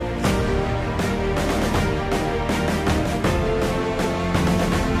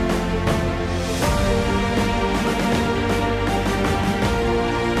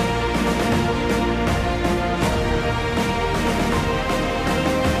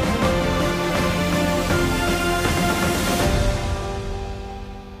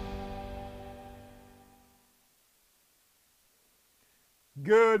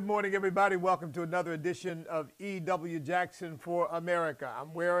morning, everybody. Welcome to another edition of E.W. Jackson for America.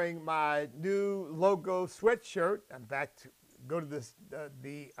 I'm wearing my new logo sweatshirt. In fact, go to this,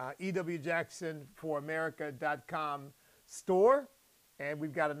 the EWJacksonForAmerica.com store, and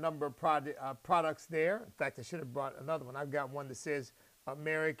we've got a number of products there. In fact, I should have brought another one. I've got one that says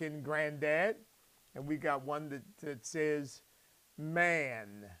American Granddad, and we got one that says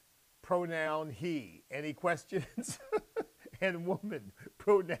man, pronoun he. Any questions? And woman,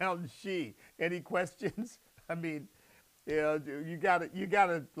 pronoun she. Any questions? I mean, you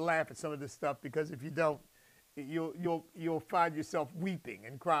gotta laugh at some of this stuff, because if you don't, you'll find yourself weeping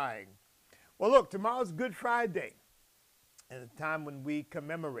and crying. Well, look, tomorrow's Good Friday, and a time when we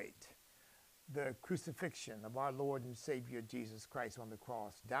commemorate the crucifixion of our Lord and Savior Jesus Christ on the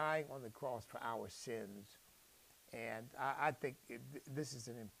cross, dying on the cross for our sins. And I think this is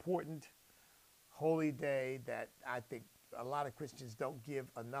an important holy day that I think a lot of Christians don't give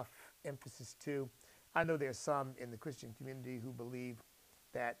enough emphasis to. I know there's some in the Christian community who believe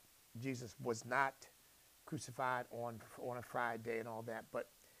that Jesus was not crucified on a Friday and all that, but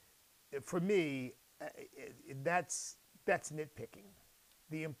for me, that's nitpicking.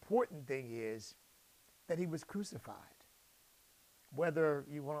 The important thing is that he was crucified. Whether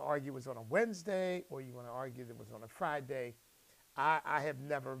you want to argue it was on a Wednesday or you want to argue that it was on a Friday, I have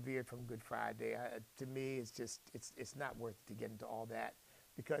never veered from Good Friday. To me, it's not worth it to get into all that,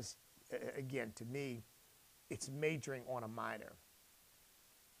 because, again, to me, it's majoring on a minor.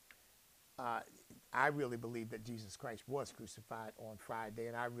 I really believe that Jesus Christ was crucified on Friday,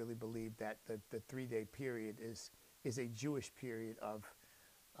 and I really believe that the 3-day period is a Jewish period of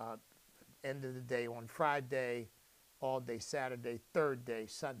end of the day on Friday, all day Saturday, third day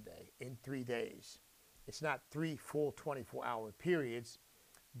Sunday, in 3 days. It's not 3 full 24-hour periods,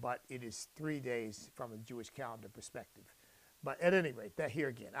 but it is 3 days from a Jewish calendar perspective. But at any rate, that here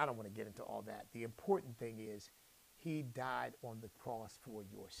again, I don't want to get into all that. The important thing is he died on the cross for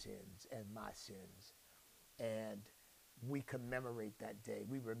your sins and my sins. And we commemorate that day.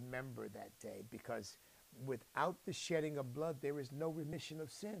 We remember that day, because without the shedding of blood, there is no remission of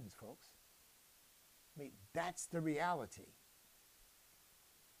sins, folks. I mean, that's the reality.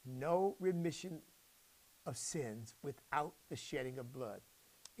 No remission of sins without the shedding of blood.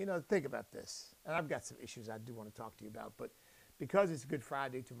 You know, think about this. And I've got some issues I do want to talk to you about, but because it's Good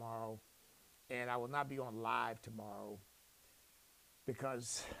Friday tomorrow, and I will not be on live tomorrow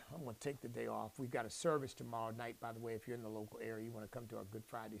because I'm going to take the day off. We've got a service tomorrow night, by the way. If you're in the local area, you want to come to our Good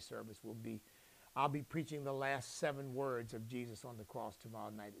Friday service, I'll be preaching the last 7 words of Jesus on the cross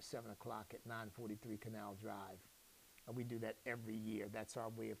tomorrow night at 7 o'clock at 943 Canal Drive. And we do that every year. That's our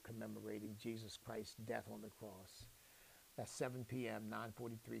way of commemorating Jesus Christ's death on the cross. That's 7 p.m.,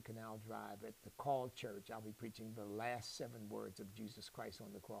 943 Canal Drive at the Called Church. I'll be preaching the last 7 words of Jesus Christ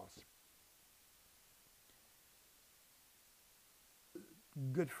on the cross.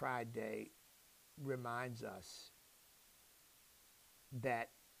 Good Friday reminds us that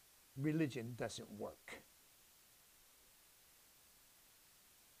religion doesn't work.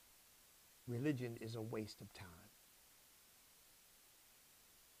 Religion is a waste of time.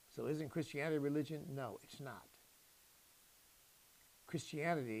 So isn't Christianity religion? No, it's not.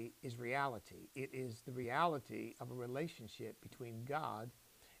 Christianity is reality. It is the reality of a relationship between God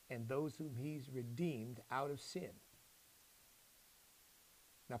and those whom he's redeemed out of sin.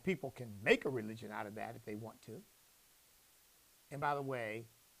 Now, people can make a religion out of that if they want to. And by the way,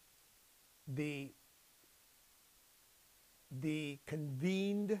 the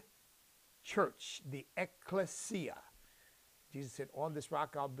convened church, the ecclesia, Jesus said, on this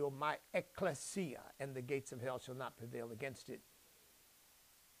rock I'll build my ecclesia, and the gates of hell shall not prevail against it.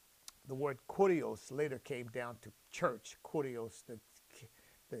 The word kurios later came down to church, kurios,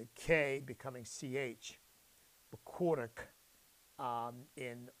 the K becoming CH, kurik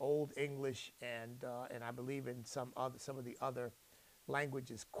in Old English, and I believe in some of the other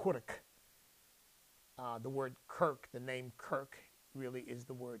languages, kurik. The word Kirk, the name Kirk, really is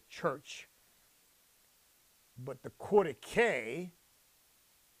the word church. But the kurike,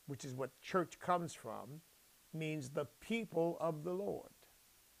 which is what church comes from, means the people of the Lord.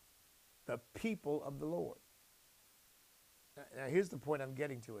 The people of the Lord. Now, here's the point I'm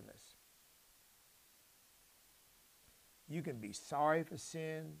getting to in this. You can be sorry for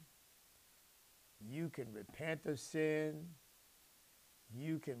sin. You can repent of sin.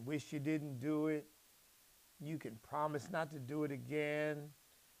 You can wish you didn't do it. You can promise not to do it again.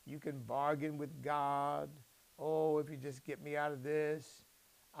 You can bargain with God. Oh, if you just get me out of this,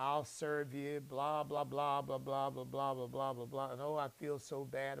 I'll serve you, blah, blah, blah, blah, blah, blah, blah, blah, blah, blah, blah. And oh, I feel so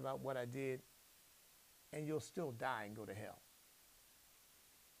bad about what I did. And you'll still die and go to hell.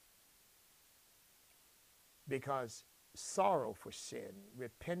 because sorrow for sin,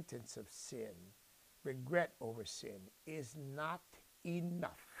 repentance of sin, regret over sin is not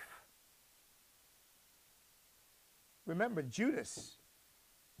enough. Remember, Judas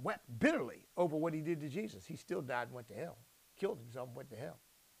wept bitterly over what he did to Jesus. He still died and went to hell, killed himself and went to hell.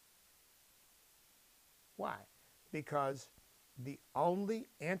 Why? Because the only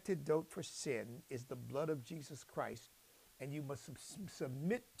antidote for sin is the blood of Jesus Christ, and you must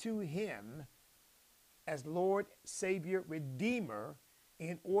submit to him as Lord, Savior, Redeemer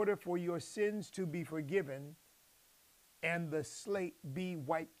in order for your sins to be forgiven and the slate be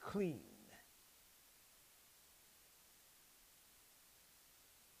wiped clean.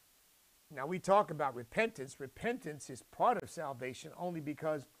 Now, we talk about repentance. Repentance is part of salvation only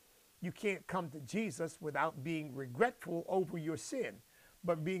because you can't come to Jesus without being regretful over your sin.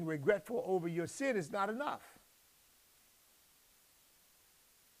 But being regretful over your sin is not enough.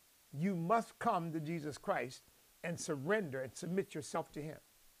 You must come to Jesus Christ and surrender and submit yourself to him.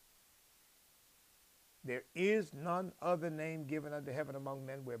 There is none other name given under heaven among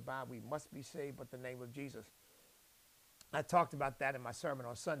men whereby we must be saved but the name of Jesus. I talked about that in my sermon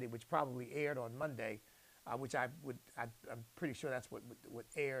on Sunday, which probably aired on Monday, I'm pretty sure that's what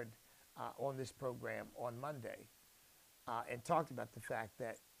aired on this program on Monday, and talked about the fact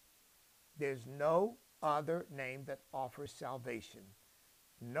that there's no other name that offers salvation,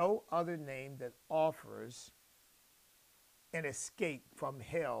 no other name that offers an escape from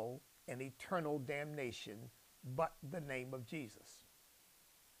hell and eternal damnation but the name of Jesus.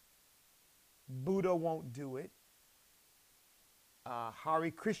 Buddha won't do it.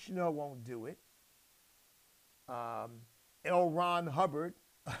 Hare Krishna won't do it. L. Ron Hubbard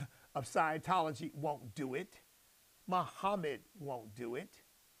of Scientology won't do it. Muhammad won't do it.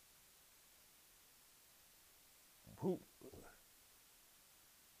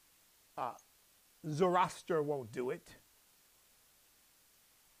 Zoroaster won't do it.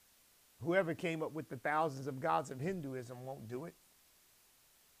 Whoever came up with the thousands of gods of Hinduism won't do it.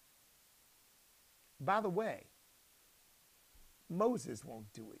 By the way, Moses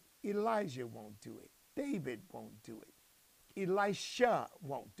won't do it. Elijah won't do it. David won't do it. Elisha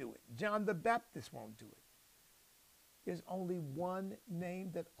won't do it. John the Baptist won't do it. There's only one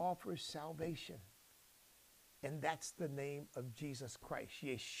name that offers salvation, and that's the name of Jesus Christ,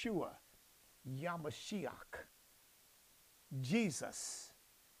 Yeshua, Yamashiach, Jesus,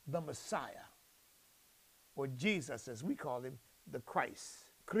 the Messiah, or Jesus as we call him, the Christ,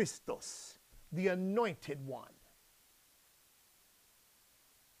 Christos, the Anointed One.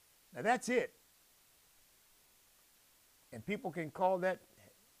 Now that's it. And people can call that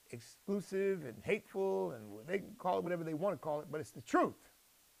exclusive and hateful, and they can call it whatever they want to call it, but it's the truth.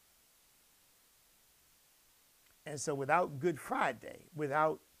 And so without Good Friday,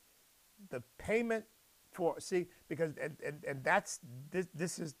 without the payment for, see, because, and that's,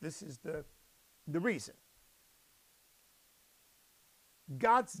 this is the reason.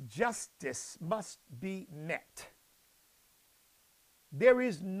 God's justice must be met. There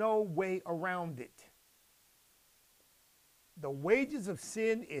is no way around it. The wages of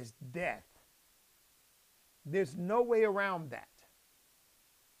sin is death. There's no way around that.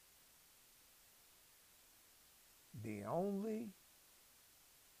 The only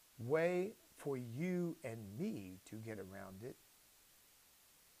way for you and me to get around it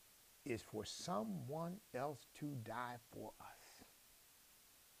is for someone else to die for us.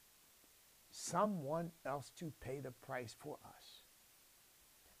 Someone else to pay the price for us.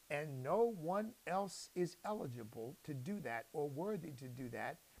 And no one else is eligible to do that or worthy to do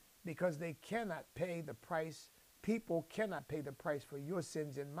that because they cannot pay the price. People cannot pay the price for your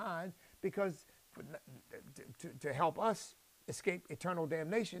sins and mine because to help us escape eternal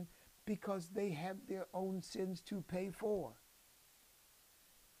damnation because they have their own sins to pay for.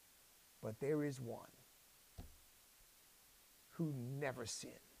 But there is one who never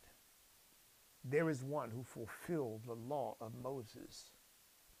sinned. There is one who fulfilled the law of Moses.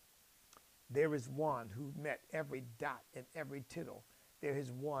 There is one who met every dot and every tittle. There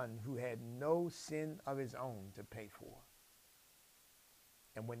is one who had no sin of his own to pay for.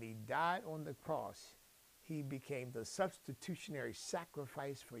 And when he died on the cross, he became the substitutionary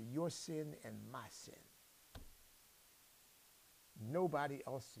sacrifice for your sin and my sin. Nobody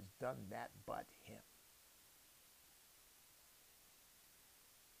else has done that but him.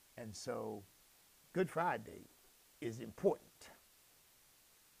 And so Good Friday is important.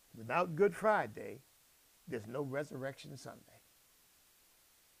 Without Good Friday, there's no Resurrection Sunday.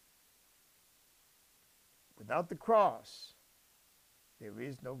 Without the cross, there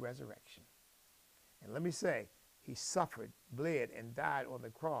is no resurrection. And let me say, he suffered, bled, and died on the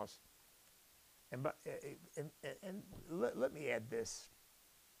cross And let me add this.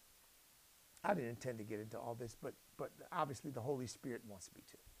 I didn't intend to get into all this, but obviously the Holy Spirit wants me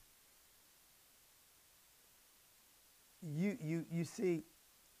to. You see,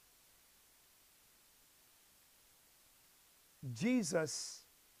 Jesus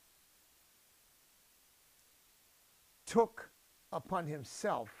took upon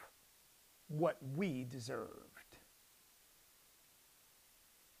himself what we deserved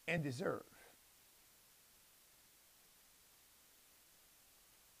and deserve.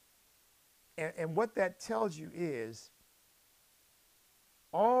 And what that tells you is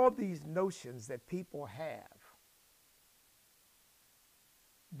all these notions that people have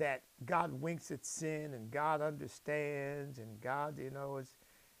that God winks at sin and God understands and God, is,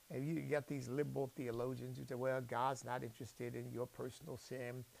 and you got these liberal theologians who say, well, God's not interested in your personal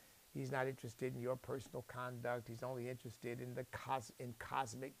sin. He's not interested in your personal conduct. He's only interested in in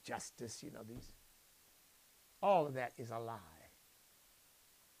cosmic justice. All of that is a lie.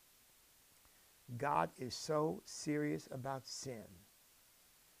 God is so serious about sin.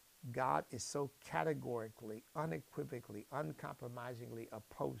 God is so categorically, unequivocally, uncompromisingly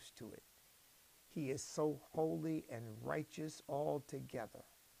opposed to it. He is so holy and righteous altogether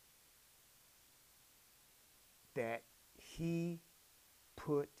that he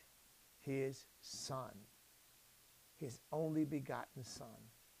put his Son, his only begotten Son,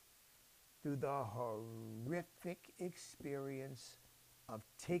 through the horrific experience of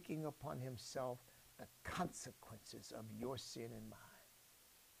taking upon himself the consequences of your sin and mine,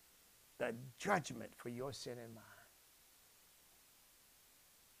 the judgment for your sin and mine.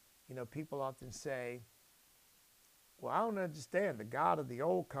 People often say, well, I don't understand. The God of the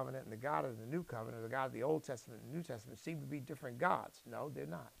Old Covenant and the God of the New Covenant, the God of the Old Testament and the New Testament seem to be different gods. No, they're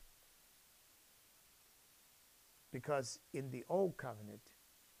not. Because in the Old Covenant,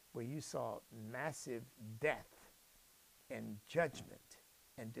 where you saw massive death and judgment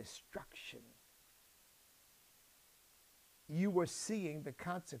and destruction, you were seeing the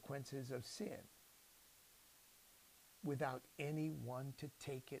consequences of sin without anyone to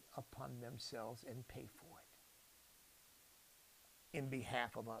take it upon themselves and pay for it in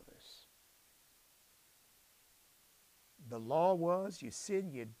behalf of others. The law was, you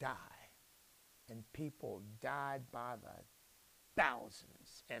sin, you die. And people died by the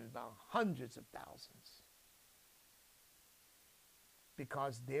thousands and the hundreds of thousands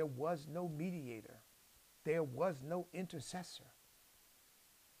because there was no mediator. There was no intercessor.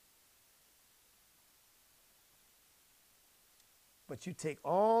 But you take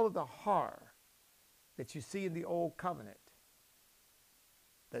all of the horror that you see in the Old Covenant,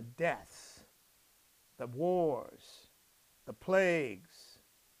 the deaths, the wars, the plagues,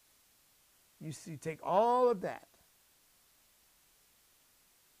 you take all of that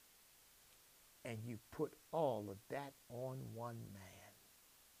and you put all of that on one man.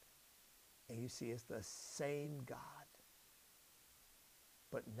 And you see it's the same God.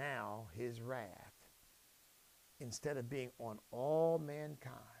 But now his wrath, instead of being on all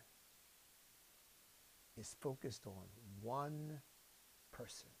mankind, is focused on one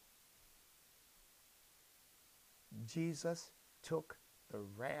person. Jesus took the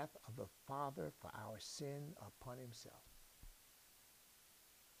wrath of the Father for our sin upon himself.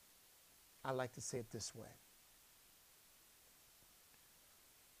 I like to say it this way.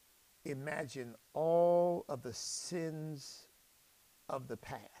 Imagine all of the sins of the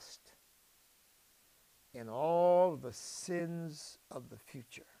past and all of the sins of the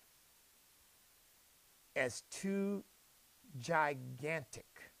future as two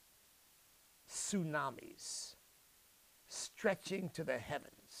gigantic tsunamis stretching to the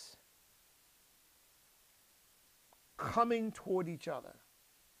heavens, coming toward each other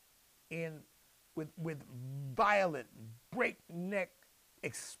with violent, breakneck,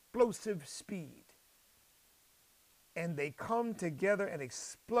 explosive speed. And they come together and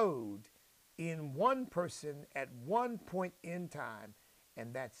explode in one person at one point in time,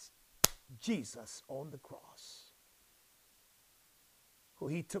 and that's Jesus on the cross. Who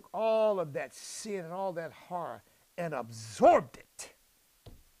he took all of that sin and all that horror and absorbed it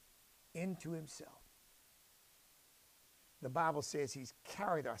into himself. The Bible says he's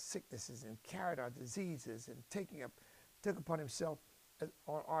carried our sicknesses and carried our diseases and took upon himself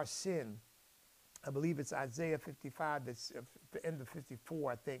our sin. I believe it's Isaiah 55, that's the end of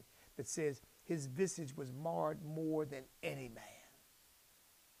 54, I think, that says his visage was marred more than any man.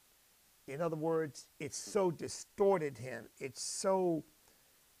 In other words, it so distorted him, it so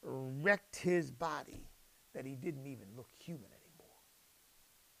wrecked his body that he didn't even look human anymore.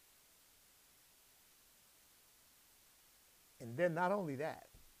 And then not only that,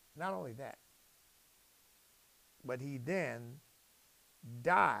 But he then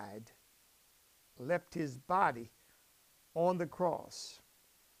died, left his body on the cross,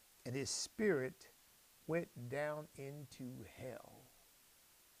 and his spirit went down into hell.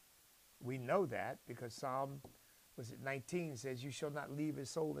 We know that because Psalm 19 says, you shall not leave his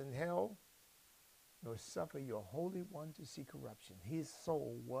soul in hell, nor suffer your Holy One to see corruption. His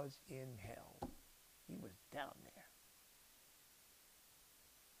soul was in hell. He was down there.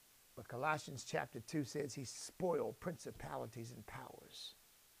 But Colossians chapter 2 says he spoiled principalities and powers.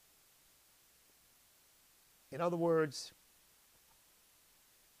 In other words,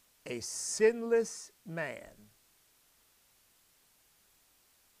 a sinless man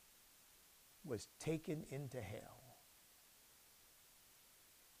was taken into hell.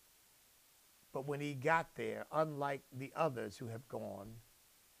 But when he got there, unlike the others who have gone,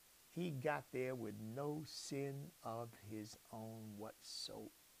 he got there with no sin of his own whatsoever.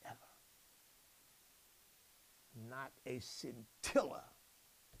 Not a scintilla,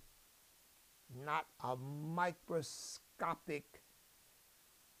 not a microscopic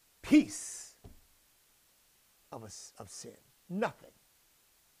piece of sin. Nothing.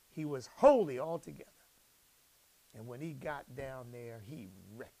 He was holy altogether. And when he got down there, he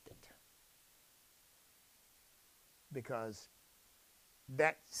wrecked it. Because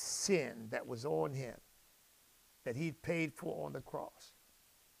that sin that was on him, that he'd paid for on the cross,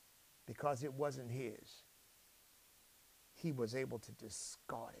 because it wasn't his, he was able to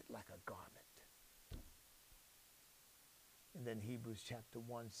discard it like a garment. And then Hebrews chapter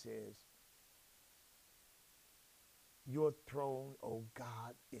 1 says, your throne, O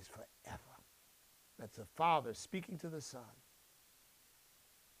God, is forever. That's the Father speaking to the Son.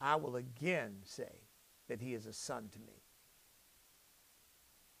 I will again say that he is a son to me.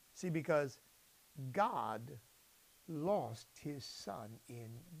 See, because God lost his son in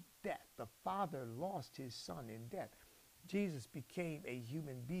death. The Father lost his son in death. Jesus became a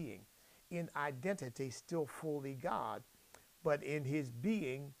human being, in identity still fully God, but in his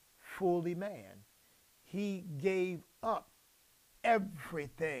being fully man. He gave up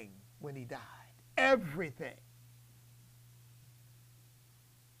everything when he died. Everything.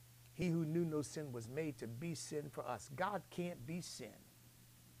 He who knew no sin was made to be sin for us. God can't be sin.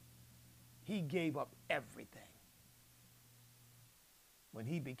 He gave up everything when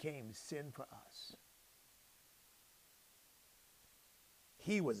he became sin for us.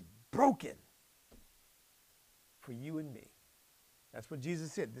 He was broken for you and me. That's what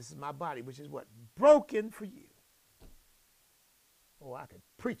Jesus said. This is my body, which is what? Broken for you. Oh, I could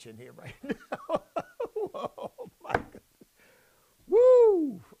preach in here right now. Oh, my goodness.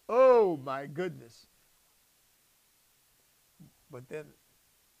 Woo! Oh, my goodness. But then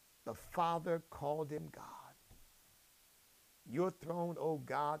the Father called him God. Your throne, O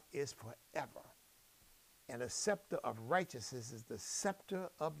God, is forever. And a scepter of righteousness is the scepter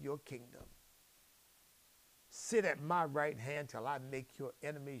of your kingdom. Sit at my right hand till I make your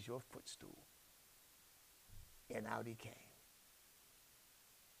enemies your footstool. And out he came.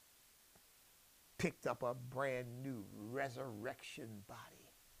 Picked up a brand new resurrection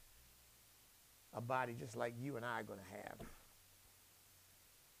body. A body just like you and I are going to have.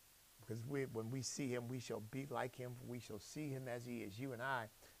 Because when we see him, we shall be like him. We shall see him as he is. You and I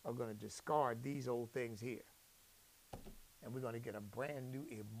are going to discard these old things here. And we're going to get a brand new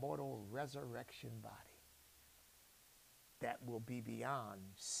immortal resurrection body that will be beyond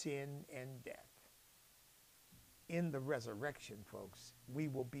sin and death. In the resurrection, folks, we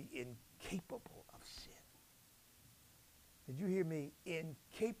will be incapable of sin. Did you hear me?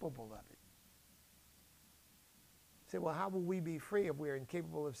 Incapable of it. Say, well, how will we be free if we're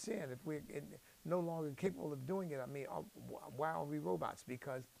incapable of sin? If we're no longer capable of doing it, I mean, why are we robots?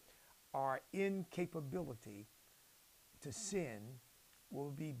 Because our incapability to sin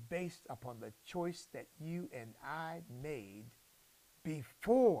will be based upon the choice that you and I made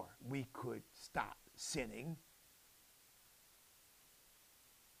before we could stop sinning,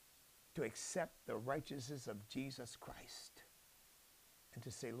 to accept the righteousness of Jesus Christ and to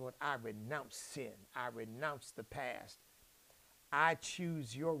say, Lord, I renounce sin. I renounce the past. I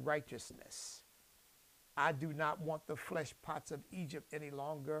choose your righteousness. I do not want the flesh pots of Egypt any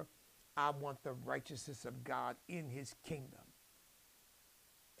longer. I want the righteousness of God in his kingdom.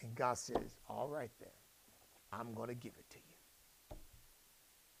 And God says, all right then, I'm going to give it to you.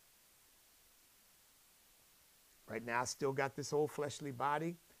 Right now, I still got this old fleshly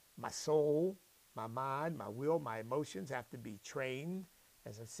body. My soul, my mind, my will, my emotions have to be trained.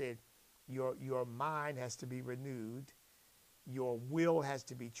 As I said, your mind has to be renewed. Your will has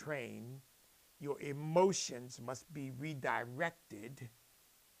to be trained. Your emotions must be redirected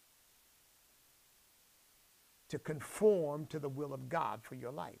to conform to the will of God for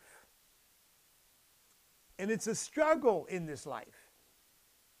your life. And it's a struggle in this life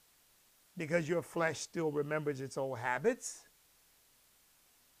because your flesh still remembers its old habits,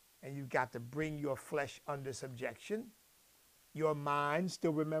 and you've got to bring your flesh under subjection. Your mind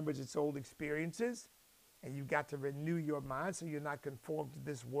still remembers its old experiences, and you've got to renew your mind so you're not conformed to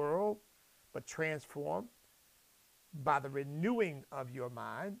this world, but transformed by the renewing of your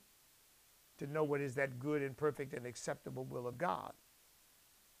mind to know what is that good and perfect and acceptable will of God.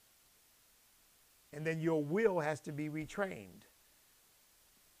 And then your will has to be retrained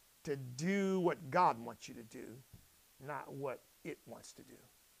to do what God wants you to do, not what it wants to do.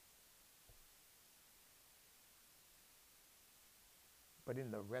 But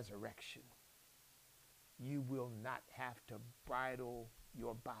in the resurrection, you will not have to bridle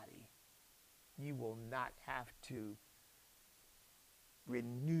your body. You will not have to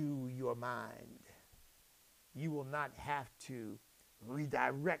renew your mind. You will not have to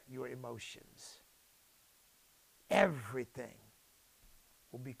redirect your emotions. Everything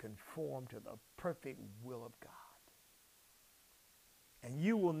will be conformed to the perfect will of God. And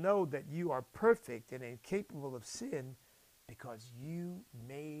you will know that you are perfect and incapable of sin because you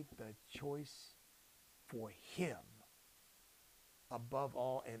made the choice for him above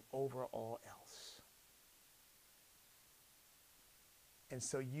all and over all else. And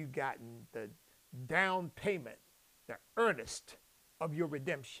so you've gotten the down payment, the earnest of your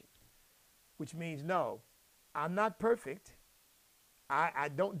redemption, which means, no, I'm not perfect. I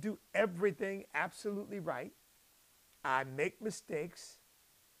don't do everything absolutely right. I make mistakes.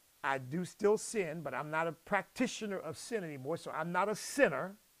 I do still sin, but I'm not a practitioner of sin anymore, so I'm not a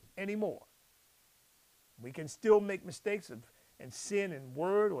sinner anymore. We can still make mistakes and sin in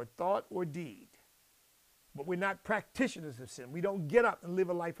word or thought or deed, but we're not practitioners of sin. We don't get up and live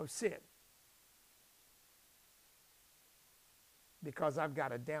a life of sin because I've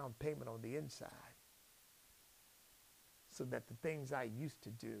got a down payment on the inside so that the things I used to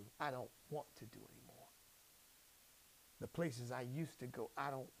do, I don't want to do anymore. The places I used to go,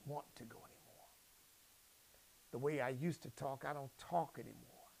 I don't want to go anymore. The way I used to talk, I don't talk anymore.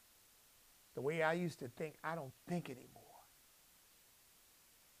 The way I used to think, I don't think anymore.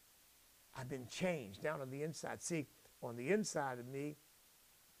 I've been changed down on the inside. See, on the inside of me,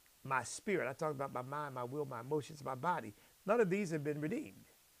 my spirit, I talk about my mind, my will, my emotions, my body, none of these have been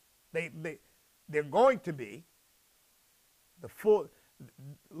redeemed. They're going to be. The full,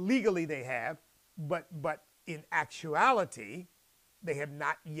 legally they have, but in actuality, they have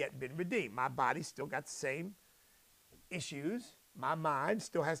not yet been redeemed. My body still got the same issues. My mind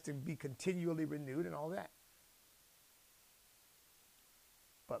still has to be continually renewed and all that.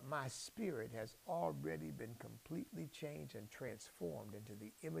 But my spirit has already been completely changed and transformed into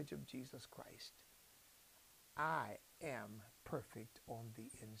the image of Jesus Christ. I am perfect on the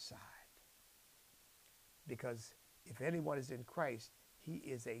inside. Because if anyone is in Christ, he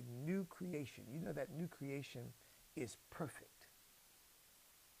is a new creation. You know that new creation is perfect.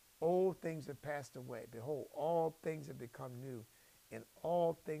 Old things have passed away. Behold, all things have become new, and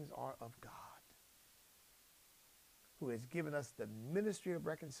all things are of God, who has given us the ministry of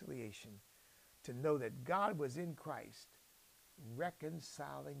reconciliation to know that God was in Christ,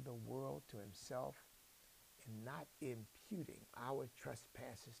 reconciling the world to himself and not imputing our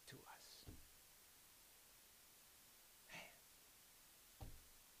trespasses to us.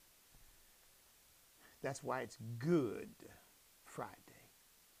 That's why it's Good Friday.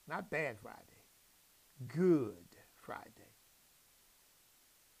 Not Bad Friday. Good Friday.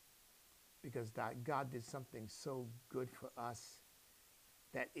 Because God did something so good for us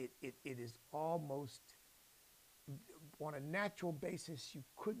that it is almost, on a natural basis,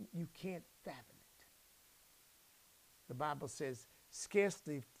 you can't fathom it. The Bible says,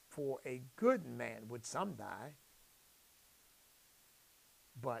 scarcely for a good man would some die,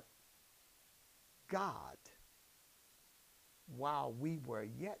 but God, while we were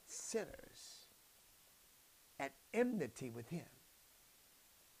yet sinners, at enmity with him,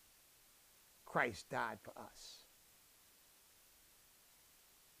 Christ died for us.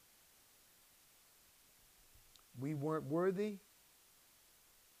 We weren't worthy,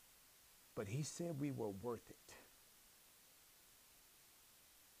 but he said we were worth it.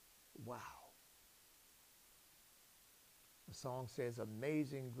 Wow. The song says,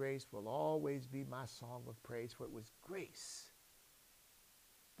 amazing grace will always be my song of praise, for it was grace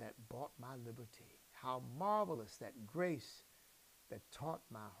that bought my liberty. How marvelous that grace that taught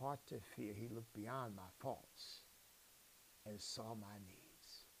my heart to fear. He looked beyond my faults and saw my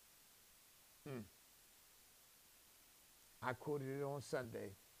needs. I quoted it on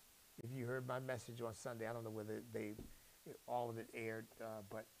Sunday. If you heard my message on Sunday, I don't know whether all of it aired,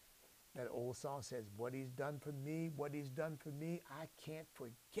 but that old song says, what he's done for me, what he's done for me, I can't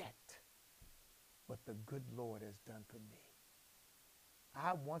forget what the good Lord has done for me.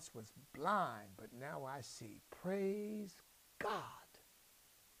 I once was blind, but now I see. Praise God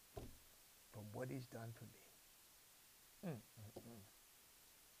for what he's done for me.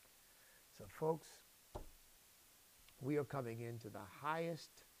 So, folks, we are coming into the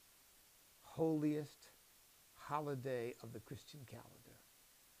highest, holiest holiday of the Christian calendar.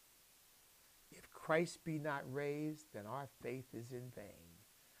 If Christ be not raised, then our faith is in vain.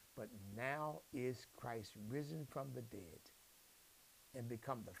 But now is Christ risen from the dead and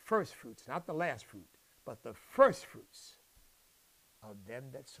become the first fruits, not the last fruit, but the first fruits of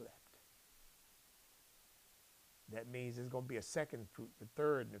them that slept. That means there's going to be a second fruit, the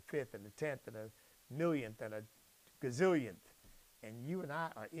third, and the fifth, and the 10th, and a millionth, and a gazillionth. And you and I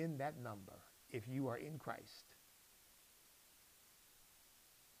are in that number if you are in Christ.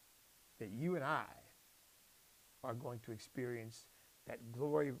 That you and I are going to experience that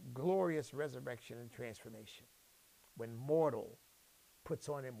glorious resurrection and transformation when mortal puts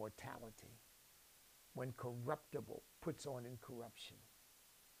on immortality, when corruptible puts on incorruption,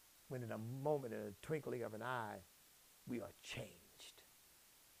 when in a moment, in a twinkling of an eye, we are changed.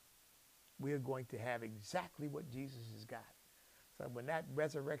 We are going to have exactly what Jesus has got. So when that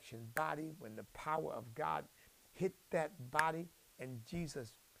resurrection body, when the power of God hit that body and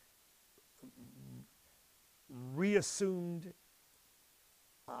Jesus reassumed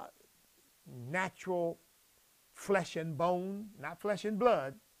natural flesh and bone, not flesh and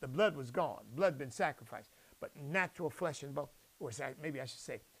blood. The blood was gone. Blood had been sacrificed. But natural flesh and bone, or maybe I should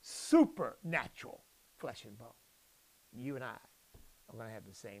say supernatural flesh and bone. You and I are going to have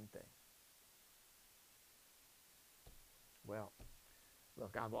the same thing. Well,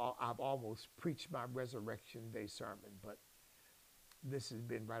 look, I've almost preached my Resurrection Day sermon, but this has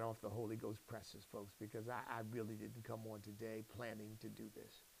been right off the Holy Ghost presses, folks, because I really didn't come on today planning to do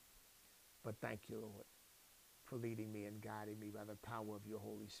this. But thank you, Lord, for leading me and guiding me by the power of your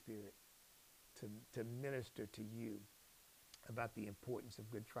Holy Spirit to minister to you about the importance of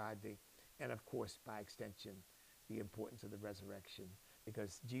Good Friday and, of course, by extension, the importance of the resurrection,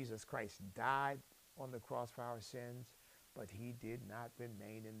 because Jesus Christ died on the cross for our sins, but he did not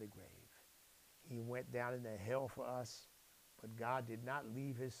remain in the grave. He went down into hell for us, but God did not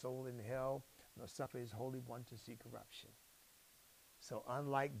leave his soul in hell, nor suffer his Holy One to see corruption. So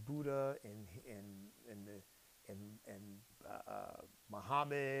unlike Buddha and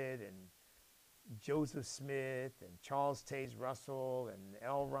Muhammad and Joseph Smith and Charles Taze Russell and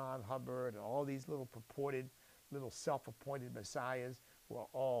L. Ron Hubbard and all these little purported, little self-appointed messiahs who are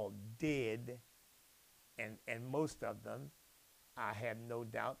all dead, and most of them, I have no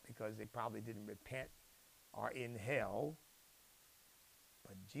doubt, because they probably didn't repent, are in hell.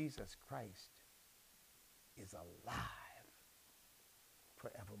 But Jesus Christ is alive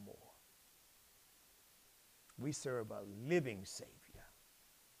forevermore. We serve a living Savior,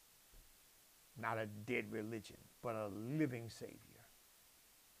 not a dead religion, but a living Savior.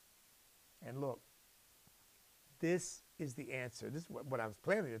 And look, this is the answer. This is what I was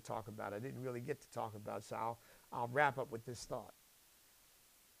planning to talk about. I didn't really get to talk about, so I'll wrap up with this thought.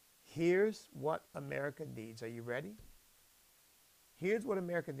 Here's what America needs. Are you ready? Here's what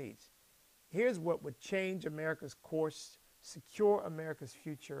America needs. Here's what would change America's course, secure America's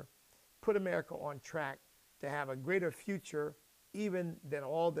future, put America on track to have a greater future even than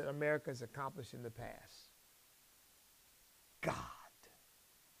all that America has accomplished in the past. God.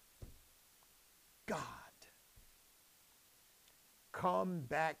 God. Come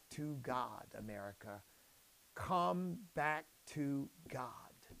back to God, America. Come back to God.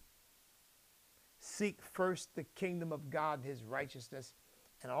 Seek first the kingdom of God and his righteousness,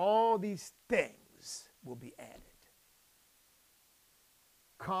 and all these things will be added.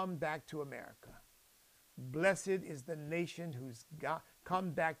 Come back to America. Blessed is the nation whose God,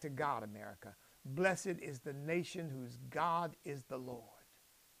 come back to God, America. Blessed is the nation whose God is the Lord.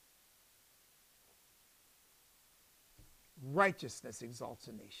 Righteousness exalts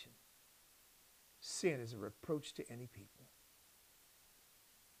a nation. Sin is a reproach to any people.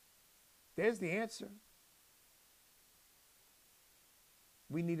 There's the answer.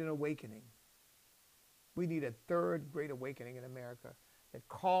 We need an awakening. We need a third great awakening in America that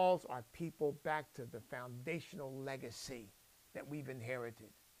calls our people back to the foundational legacy that we've inherited.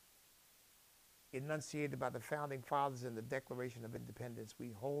 Enunciated by the founding fathers in the Declaration of Independence,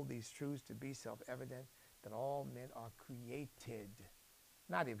 we hold these truths to be self-evident, that all men are created,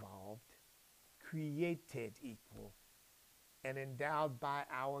 not evolved, created equal and endowed by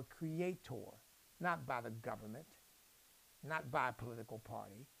our Creator, not by the government, not by a political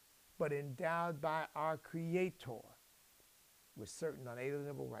party, but endowed by our Creator with certain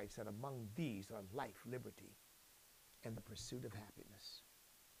unalienable rights, that among these are life, liberty, and the pursuit of happiness.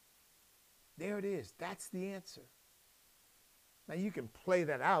 There it is. That's the answer. Now, you can play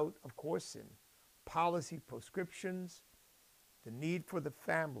that out, of course, in policy prescriptions, the need for the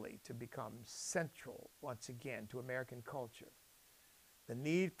family to become central, once again, to American culture, the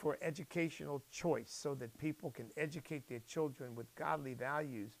need for educational choice so that people can educate their children with godly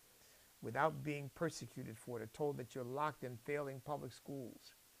values without being persecuted for it or told that you're locked in failing public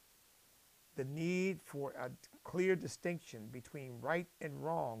schools, the need for a clear distinction between right and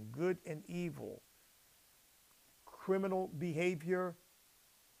wrong, good and evil, criminal behavior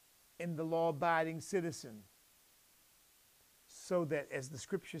in the law-abiding citizen, so that, as the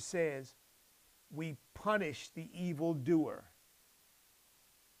scripture says, we punish the evildoer,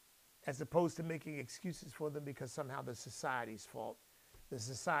 as opposed to making excuses for them because somehow the society's fault. The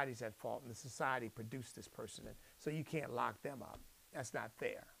society's at fault, and the society produced this person, and so you can't lock them up. That's not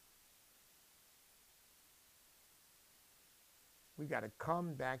fair. We got to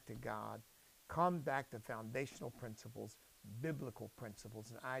come back to God, come back to foundational principles, biblical principles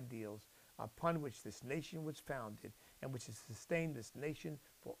and ideals upon which this nation was founded and which has sustained this nation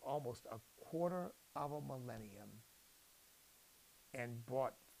for almost a quarter of a millennium and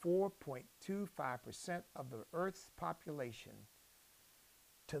brought 4.25% of the earth's population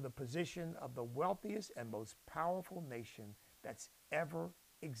to the position of the wealthiest and most powerful nation that's ever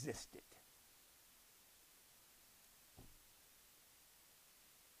existed.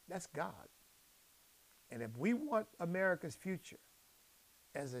 That's God. And if we want America's future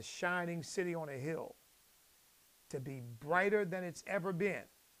as a shining city on a hill to be brighter than it's ever been,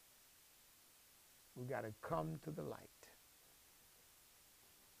 we got to come to the light.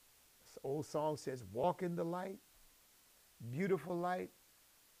 This old song says, walk in the light, beautiful light,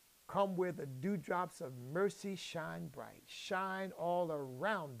 come where the dewdrops of mercy shine bright, shine all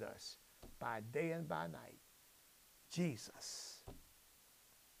around us by day and by night. Jesus,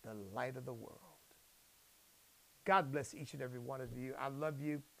 the light of the world. God bless each and every one of you. I love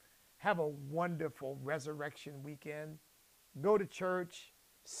you. Have a wonderful resurrection weekend. Go to church.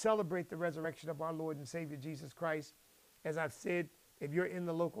 Celebrate the resurrection of our Lord and Savior Jesus Christ. As I've said, if you're in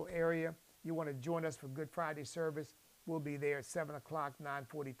the local area, you want to join us for Good Friday service, we'll be there at 7 o'clock,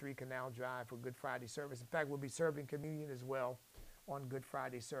 943 Canal Drive for Good Friday service. In fact, we'll be serving communion as well on Good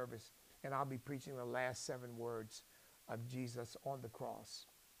Friday service. And I'll be preaching the last 7 words of Jesus on the cross.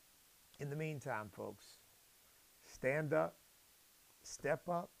 In the meantime, folks, stand up, step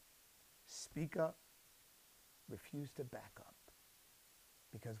up, speak up, refuse to back up.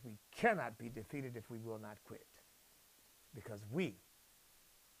 Because we cannot be defeated if we will not quit. Because we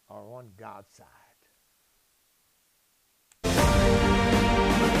are on God's side.